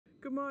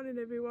Good morning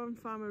everyone,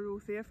 Farmer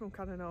Ruth here from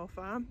Cannon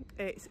Farm.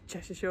 It's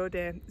Cheshire Show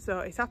day, so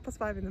it's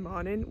 5:30 in the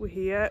morning. We're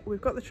here, we've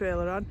got the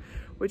trailer on,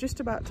 we're just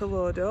about to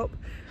load up.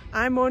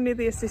 I'm only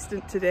the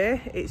assistant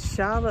today. It's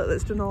Charlotte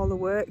that's done all the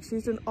work.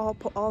 She's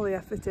put all the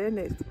effort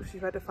in.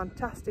 She's had a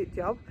fantastic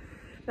job.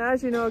 Now,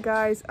 as you know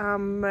guys,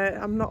 I'm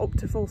not up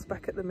to full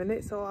spec at the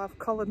minute, so I've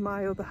collared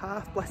my other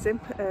half, bless him,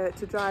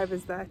 to drive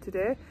us there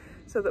today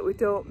so that we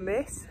don't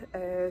miss.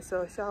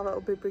 So Charlotte will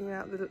be bringing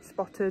out the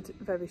spotted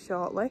very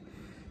shortly.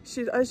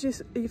 As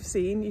you've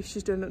seen,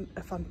 she's done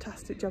a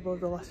fantastic job over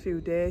the last few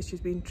days. She's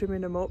been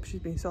trimming them up, she's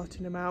been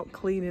sorting them out,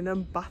 cleaning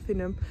them, bathing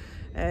them.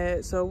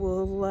 So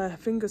we'll,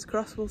 fingers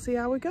crossed, we'll see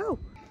how we go.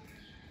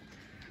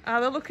 How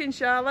are they looking,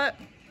 Charlotte?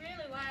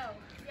 Really well,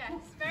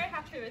 yes, very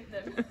happy with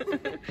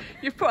them.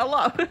 You've put a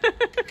lot of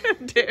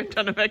Dave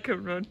trying to make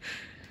them run.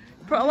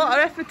 Put a lot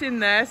of effort in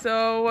there,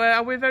 so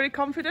are we very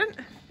confident?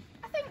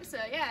 I think so,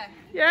 yeah.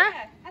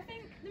 Yeah? I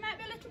think they might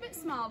be a little bit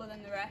smaller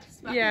than the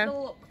rest, but yeah. I think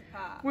they'll look the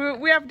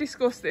part. We have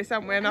discussed this,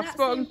 haven't we? And I've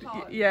spoken,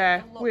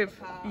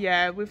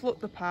 we've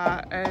looked the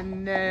part,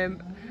 and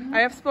I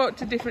have spoken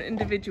to different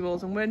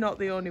individuals, and we're not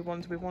the only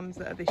ones with ones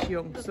that are this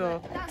young. So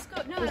that's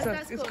good. No,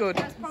 that's it's good.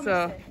 good. That's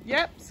so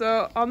yep.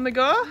 So on the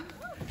go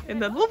in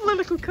the lovely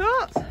little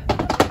cart.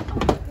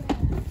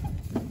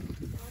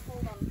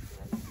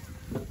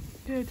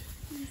 Good.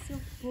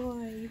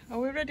 Boy. Are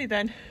we ready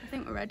then? I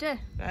think we're ready.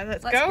 Right,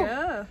 let's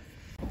go.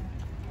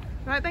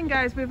 Right then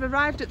guys, we've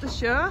arrived at the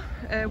show.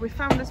 We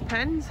found us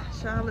pens.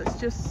 Charlotte's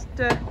just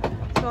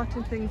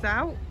sorting things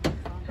out.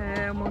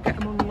 We'll get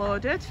them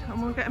unloaded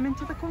and we'll get them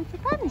into the comfy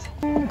pens.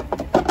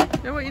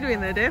 Know what you're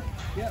doing there, Dave?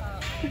 Yeah.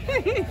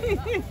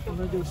 I'm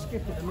going to do a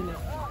skip in a minute.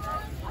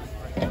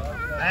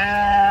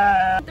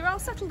 They're all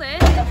settled in,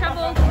 they've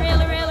travelled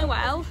really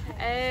well,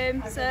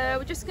 so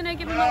we're just going to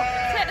give them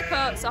take the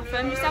coats off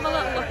them, just have a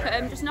little look at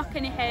them, just knock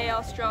any hay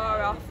or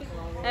straw off,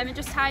 and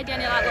just hide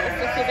any like little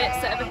fluffy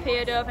bits that have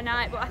appeared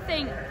overnight, but I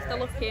think they're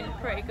looking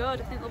pretty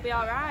good. I think they'll be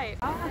alright.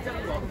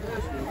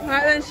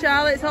 Right then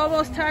Charlotte, it's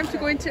almost time to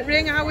go into the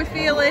ring. How are we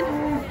feeling?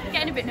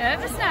 Getting a bit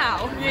nervous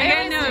now. You're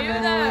getting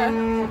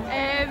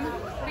nervous?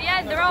 But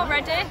yeah, they're all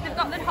ready, they've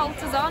got their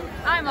halters on,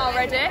 I'm all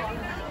ready.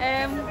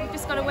 We've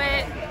just got to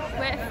wait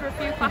for a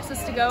few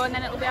classes to go and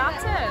then it'll be our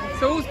turn.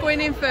 So who's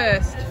going in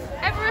first?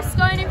 Everest's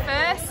going in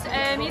first.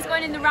 He's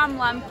going in the ram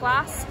lamb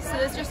class, so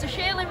there's just a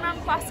shearling ram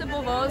class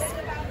above us,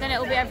 then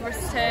it'll be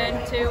Everest's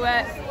turn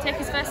to take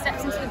his first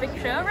steps into the big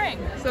show ring.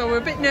 So we're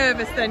a bit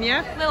nervous then,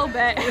 yeah? A little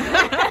bit.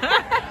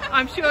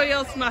 I'm sure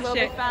you'll smash we'll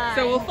it. Be fine.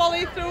 So we'll follow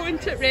you through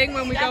into the ring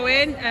when we go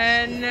in,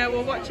 and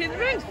we'll watch you in the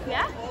ring.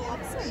 Yeah,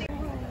 awesome.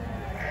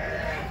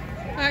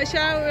 Right,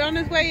 Charlotte, we're on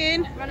his way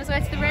in. We're on his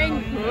way to the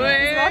ring.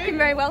 He's walking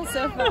very well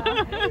so far.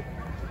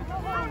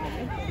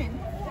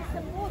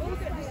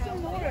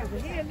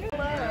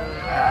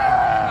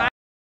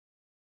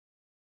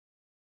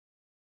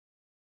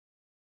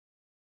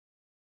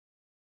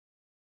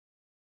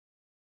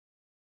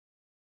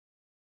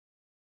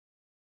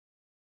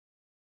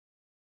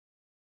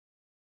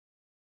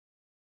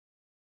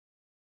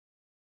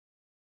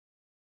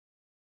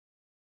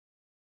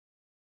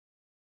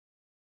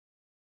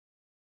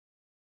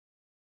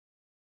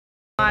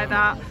 Like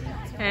that.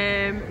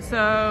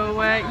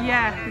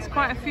 Yeah, there's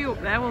quite a few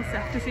up there. We'll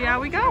have to see how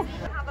we go.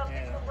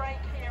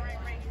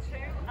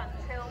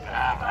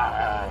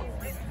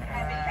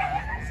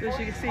 So as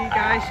you can see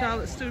guys,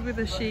 Charlotte stood with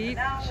the sheep,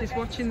 she's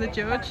watching the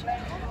judge.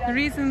 The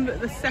reason that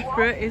they're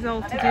separate is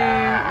all to do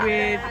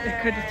with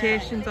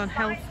accreditations on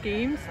health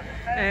schemes.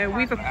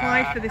 We've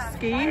applied for this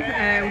scheme,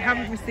 we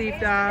haven't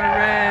received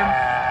our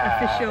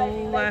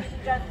official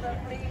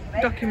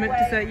document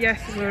to say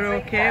yes, we're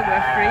okay,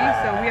 we're free,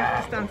 so we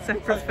have to stand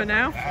separate for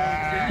now.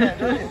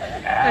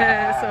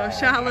 So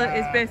Charlotte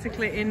is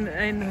basically in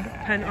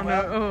pen on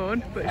her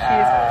own, but she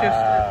is just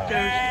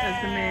judged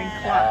as the main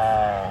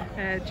class.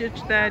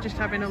 Judge there just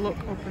having a look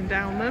up and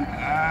down them.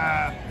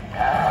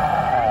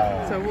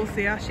 So we'll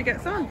see how she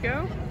gets on.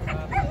 Go.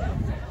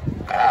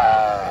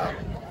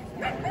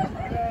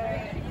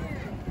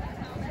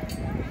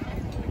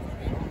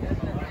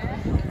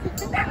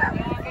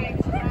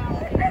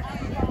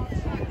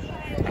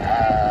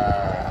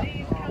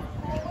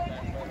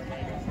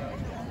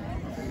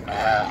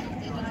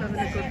 Having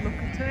a good look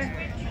at her.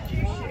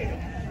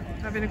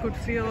 Having a good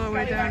feel all the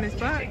way down his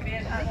back.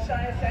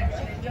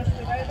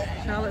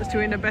 Charlotte's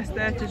doing her best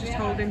there to just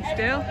hold him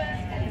still.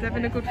 He's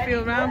having a good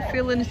feel round,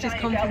 feeling his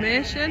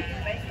confirmation.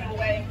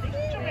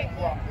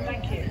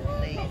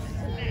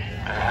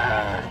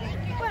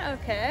 Quite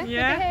okay.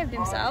 Yeah. He behaved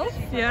himself.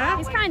 Yeah.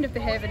 He's kind of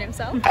behaving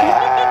himself.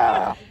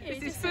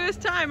 It's his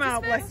first time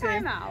out, bless him.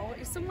 First time out.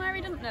 He's somewhere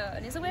he doesn't know,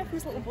 and he's away from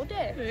his little buddy.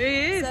 He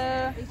is.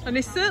 So, and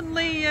he's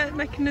certainly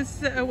making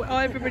us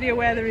everybody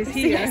aware that he's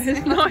here. Yes,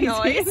 It's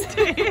noisy, isn't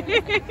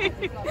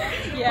it?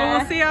 Yeah. Well,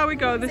 we'll see how we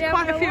go. There's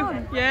quite a few.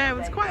 Yeah,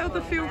 there's quite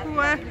a few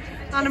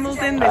animals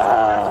in this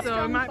class,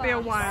 so it might be a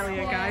while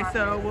here, guys.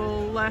 So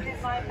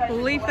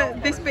we'll leave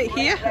this bit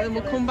here, and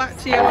we'll come back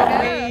to you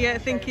when we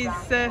think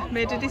he's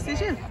made a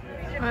decision.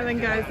 Right then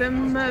guys,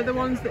 them the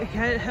ones that he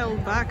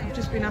held back have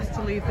just been asked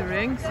to leave the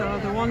ring, so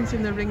the ones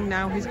in the ring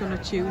now he's going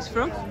to choose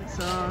from.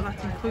 So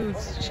that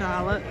includes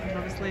Charlotte, and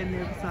obviously in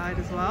the other side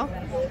as well.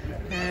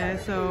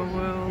 So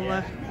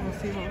we'll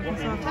see what we can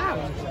sort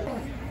out.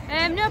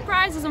 No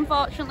prizes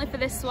unfortunately for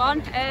this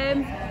one.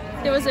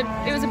 It was a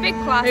big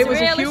class, it was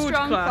a really huge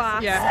strong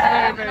class.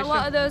 Yeah, very a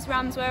lot of those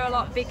rams were a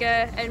lot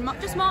bigger and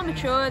just more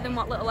mature than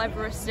what Little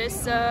Everest is,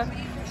 so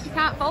you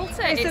can't fault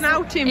it. It's an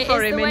outing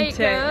for him, isn't it?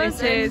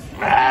 It is.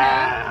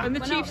 And the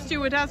chief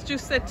steward has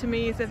just said to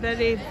me he's a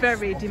very,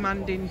 very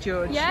demanding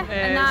judge. Yeah,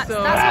 and that's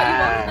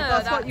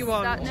what you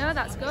want though. That's what you want.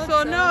 That's good.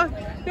 So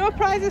no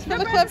prizes for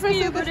the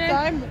cleverest this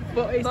time,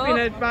 but it's been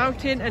an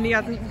outing and he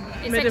hasn't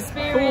made a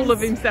fool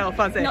of himself,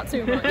 has it? Not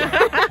too much. Again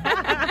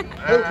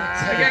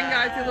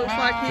guys, it looks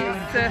like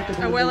it's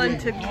a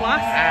well-entered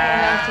class.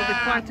 So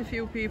there's quite a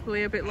few people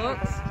here, bit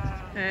looks.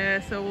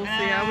 So we'll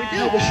see how we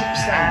do.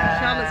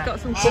 Charlotte's got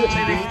some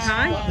company this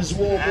time.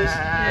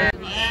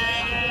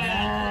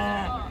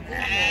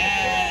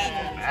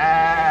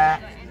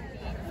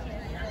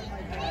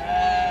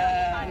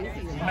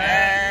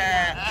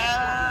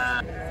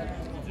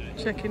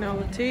 Checking all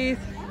the teeth,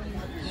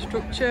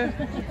 structure,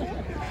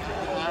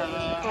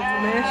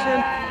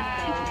 conformation.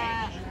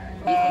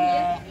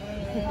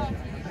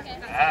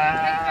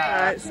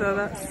 Alright, so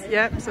that's,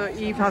 yep, so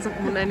Eve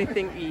hasn't won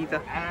anything either.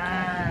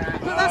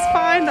 But that's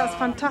fine, that's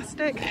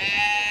fantastic.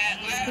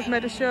 We've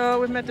made a show,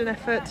 we've made an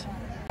effort.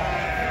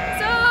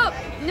 So,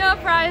 no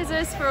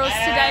prizes for us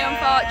today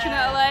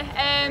unfortunately.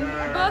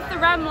 Both the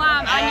ram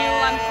lamb and new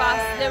lamb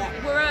class, they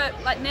were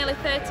at like nearly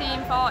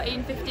 13,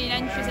 14, 15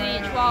 entries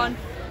in each one.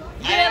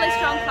 Really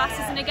strong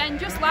classes, and again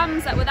just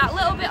lambs that were that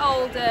little bit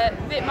older,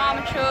 a bit more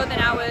mature than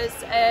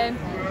ours.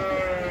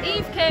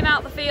 Eve came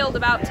out the field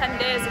about 10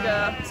 days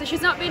ago, so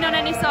she's not been on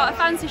any sort of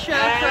fancy show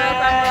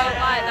programme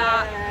like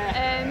that.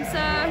 So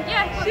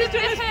yeah, she's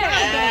done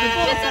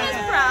us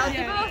proud.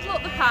 They both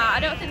looked the part. I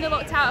don't think they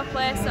looked out of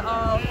place at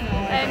all.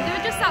 They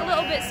were just that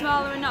little bit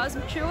smaller and not as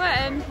mature.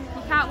 You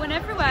can't win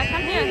everywhere,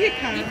 can you? No, you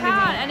can't. You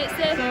can't, and it's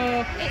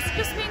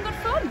just been good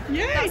fun.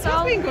 Yeah, it's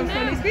been good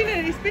fun. It's been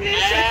interesting.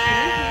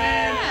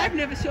 I've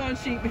never shown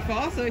sheep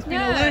before, so it's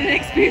been a learning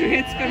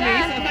experience for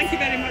me. So thank you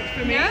very much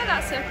for me. No,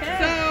 that's okay.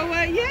 So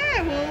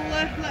yeah, we'll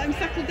let them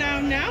settle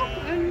down now,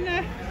 and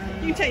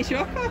you can take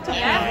your coat off. Get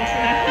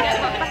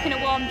back in a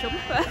warm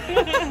jumper.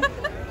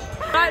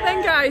 Right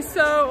then guys,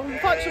 so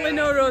unfortunately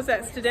no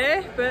rosettes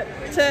today, but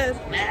it is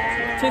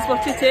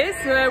what it is.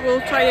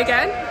 We'll try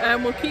again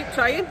and we'll keep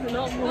trying,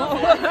 not more.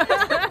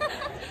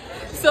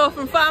 So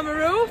from Farmer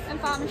Ruth and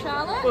Farmer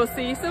Charlotte, we'll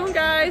see you soon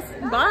guys,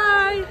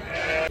 bye!